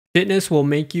Fitness will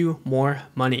make you more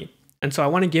money. And so I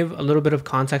want to give a little bit of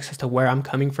context as to where I'm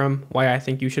coming from, why I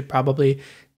think you should probably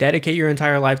dedicate your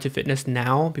entire life to fitness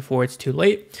now before it's too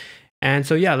late. And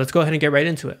so, yeah, let's go ahead and get right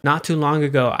into it. Not too long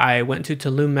ago, I went to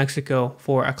Tulum, Mexico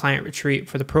for a client retreat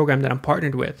for the program that I'm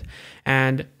partnered with.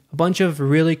 And a bunch of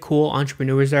really cool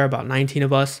entrepreneurs there, about 19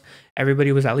 of us.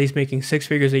 Everybody was at least making 6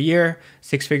 figures a year,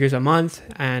 6 figures a month.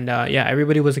 And yeah,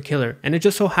 everybody was a killer. And it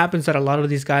just so happens that a lot of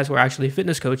these guys were actually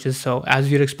fitness coaches. So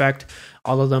as you'd expect,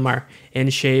 all of them are in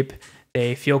shape.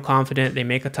 They feel confident, they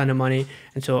make a ton of money.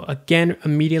 And so again,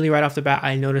 immediately right off the bat,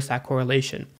 I noticed that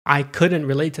correlation. I couldn't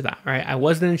relate to that, right? I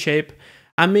wasn't in shape.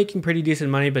 I'm making pretty decent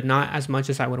money, but not as much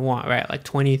as I would want, right? Like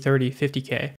 20, 30,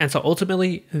 50K. And so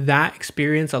ultimately that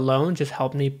experience alone just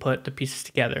helped me put the pieces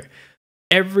together.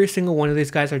 Every single one of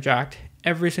these guys are jacked.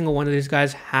 Every single one of these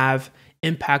guys have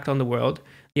impact on the world.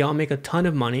 They all make a ton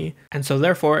of money. And so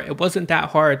therefore it wasn't that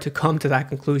hard to come to that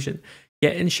conclusion.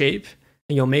 Get in shape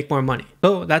and you'll make more money.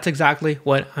 So that's exactly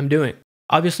what I'm doing.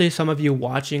 Obviously, some of you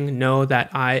watching know that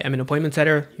I am an appointment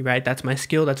setter, right? That's my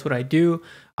skill. That's what I do.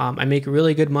 I make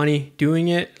really good money doing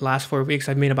it. Last 4 weeks,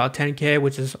 I've made about 10K,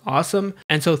 which is awesome.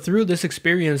 And so through this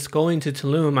experience going to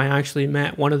Tulum, I actually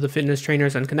met one of the fitness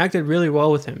trainers and connected really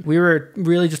well with him. We were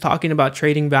really just talking about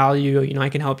trading value. You know, I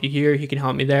can help you here, he can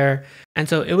help me there. And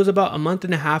so it was about a month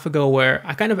and a half ago where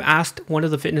I kind of asked one of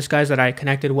the fitness guys that I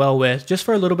connected well with just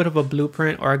for a little bit of a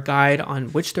blueprint or a guide on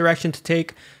which direction to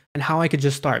take and how I could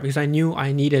just start, because I knew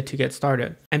I needed to get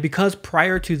started. And because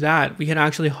prior to that, we had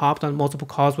actually hopped on multiple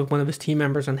calls with one of his team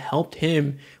members and helped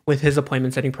him with his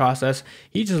appointment setting process,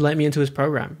 he just let me into his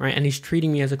program, right? And he's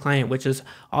treating me as a client, which is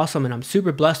awesome. And I'm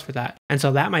super blessed for that. And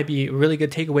so that might be a really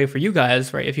good takeaway for you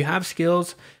guys, right? If you have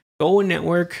skills, go and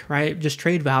network, right? Just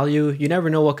trade value. You never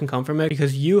know what can come from it,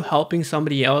 because you helping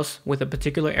somebody else with a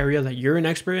particular area that you're an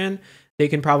expert in, they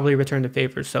can probably return the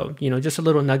favor. So, you know, just a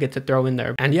little nugget to throw in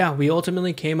there. And yeah, we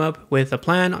ultimately came up with a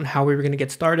plan on how we were going to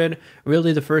get started.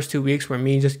 Really, the first 2 weeks were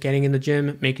me just getting in the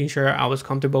gym, making sure I was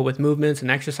comfortable with movements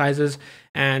and exercises,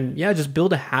 and yeah, just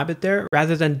build a habit there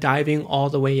rather than diving all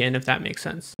the way in, if that makes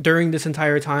sense. During this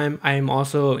entire time, I am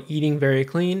also eating very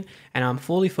clean, and I'm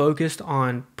fully focused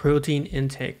on protein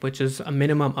intake, which is a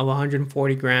minimum of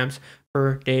 140 grams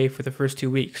per day for the first 2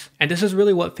 weeks. And this is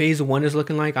really what phase 1 is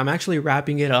looking like. I'm actually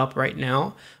wrapping it up right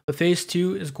now, but phase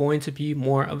 2 is going to be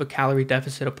more of a calorie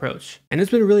deficit approach. And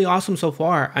it's been really awesome so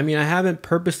far. I mean, I haven't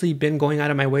purposely been going out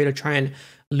of my way to try and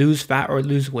lose fat or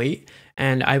lose weight.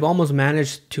 And I've almost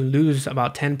managed to lose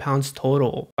about 10 pounds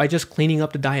total by just cleaning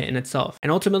up the diet in itself. And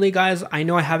ultimately, guys, I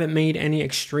know I haven't made any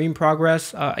extreme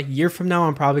progress. A year from now,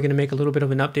 I'm probably going to make a little bit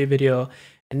of an update video,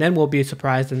 and then we'll be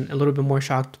surprised and a little bit more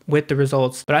shocked with the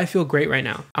results. But I feel great right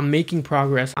now. I'm making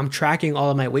progress. I'm tracking all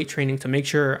of my weight training to make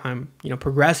sure I'm,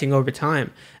 progressing over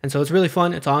time. And so it's really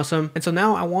fun. It's awesome. And so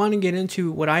now I want to get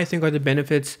into what I think are the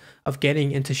benefits of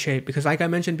getting into shape, because like I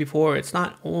mentioned before, it's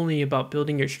not only about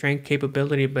building your strength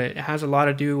capability, but it has a lot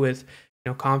to do with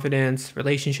confidence,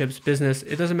 relationships, business.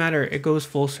 It doesn't matter. It goes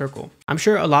full circle. I'm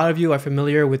sure a lot of you are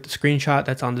familiar with the screenshot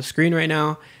that's on the screen right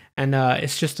now. And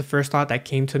it's just the first thought that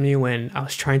came to me when I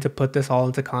was trying to put this all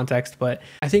into context. But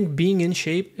I think being in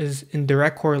shape is in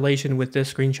direct correlation with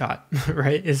this screenshot,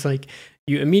 right? It's like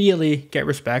you immediately get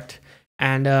respect.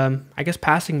 And I guess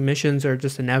passing missions are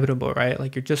just inevitable, right?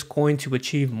 Like you're just going to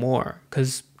achieve more,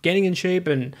 because getting in shape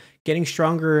and getting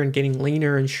stronger and getting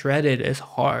leaner and shredded is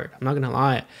hard. I'm not going to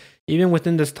lie. Even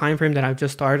within this time frame that I've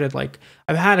just started, like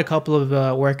I've had a couple of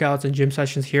workouts and gym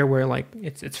sessions here where like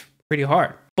it's pretty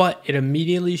hard, but it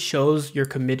immediately shows you're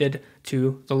committed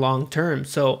to the long term.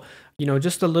 So,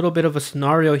 just a little bit of a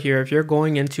scenario here. If you're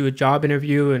going into a job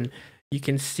interview and you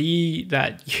can see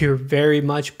that you're very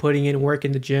much putting in work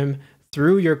in the gym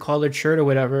through your collared shirt or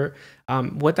whatever,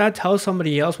 what that tells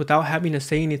somebody else without having to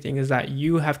say anything is that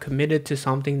you have committed to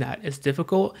something that is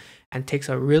difficult and takes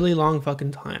a really long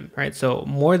fucking time, right? So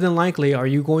more than likely, are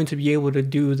you going to be able to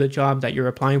do the job that you're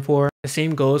applying for? The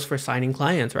same goes for signing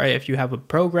clients, right? If you have a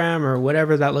program or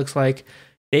whatever that looks like,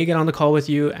 they get on the call with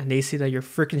you and they see that you're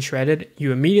freaking shredded,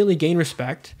 you immediately gain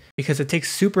respect because it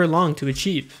takes super long to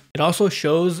achieve. It also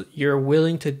shows you're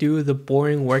willing to do the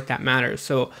boring work that matters.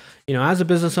 So, as a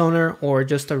business owner or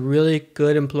just a really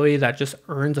good employee that just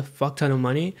earns a fuck ton of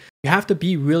money, you have to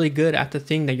be really good at the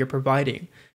thing that you're providing.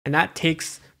 And that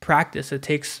takes practice. It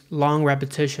takes long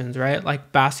repetitions, right?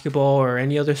 Like basketball or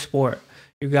any other sport.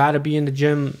 You got to be in the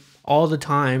gym all the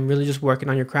time, really just working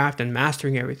on your craft and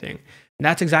mastering everything. And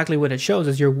that's exactly what it shows,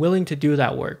 is you're willing to do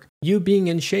that work. You being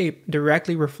in shape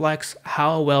directly reflects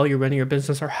how well you're running your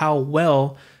business or how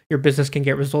well your business can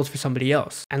get results for somebody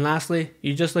else. And lastly,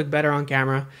 you just look better on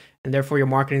camera. and therefore your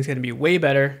marketing is going to be way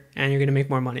better and you're going to make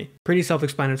more money. Pretty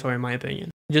self-explanatory in my opinion.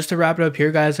 Just to wrap it up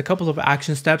here, guys, a couple of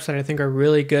action steps that I think are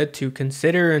really good to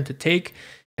consider and to take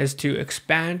is to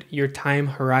expand your time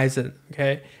horizon,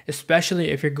 okay? Especially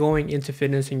if you're going into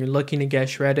fitness and you're looking to get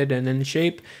shredded and in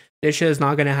shape. This shit is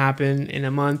not going to happen in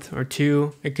a month or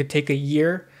two. It could take a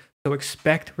year. So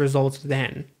expect results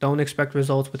then. Don't expect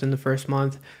results within the first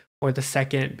month or the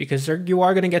second, because you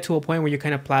are going to get to a point where you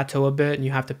kind of plateau a bit and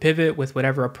you have to pivot with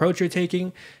whatever approach you're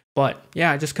taking. But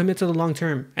yeah, just commit to the long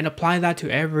term and apply that to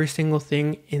every single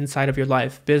thing inside of your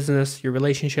life, business, your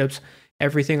relationships,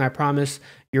 everything. I promise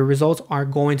your results are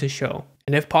going to show.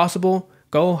 And if possible,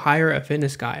 go hire a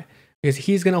fitness guy, because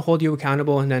he's going to hold you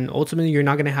accountable, and then ultimately you're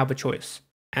not going to have a choice.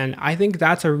 And I think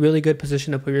that's a really good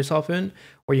position to put yourself in,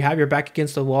 where you have your back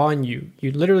against the wall and you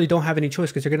literally don't have any choice,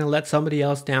 because you're going to let somebody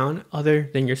else down other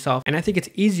than yourself. And I think it's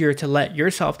easier to let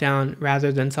yourself down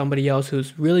rather than somebody else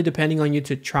who's really depending on you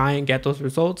to try and get those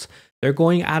results. They're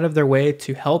going out of their way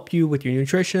to help you with your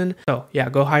nutrition. So yeah,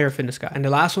 go hire a fitness guy. And the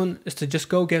last one is to just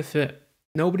go get fit.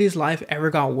 Nobody's life ever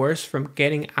got worse from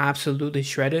getting absolutely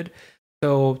shredded.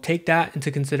 So take that into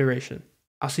consideration.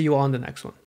 I'll see you all in the next one.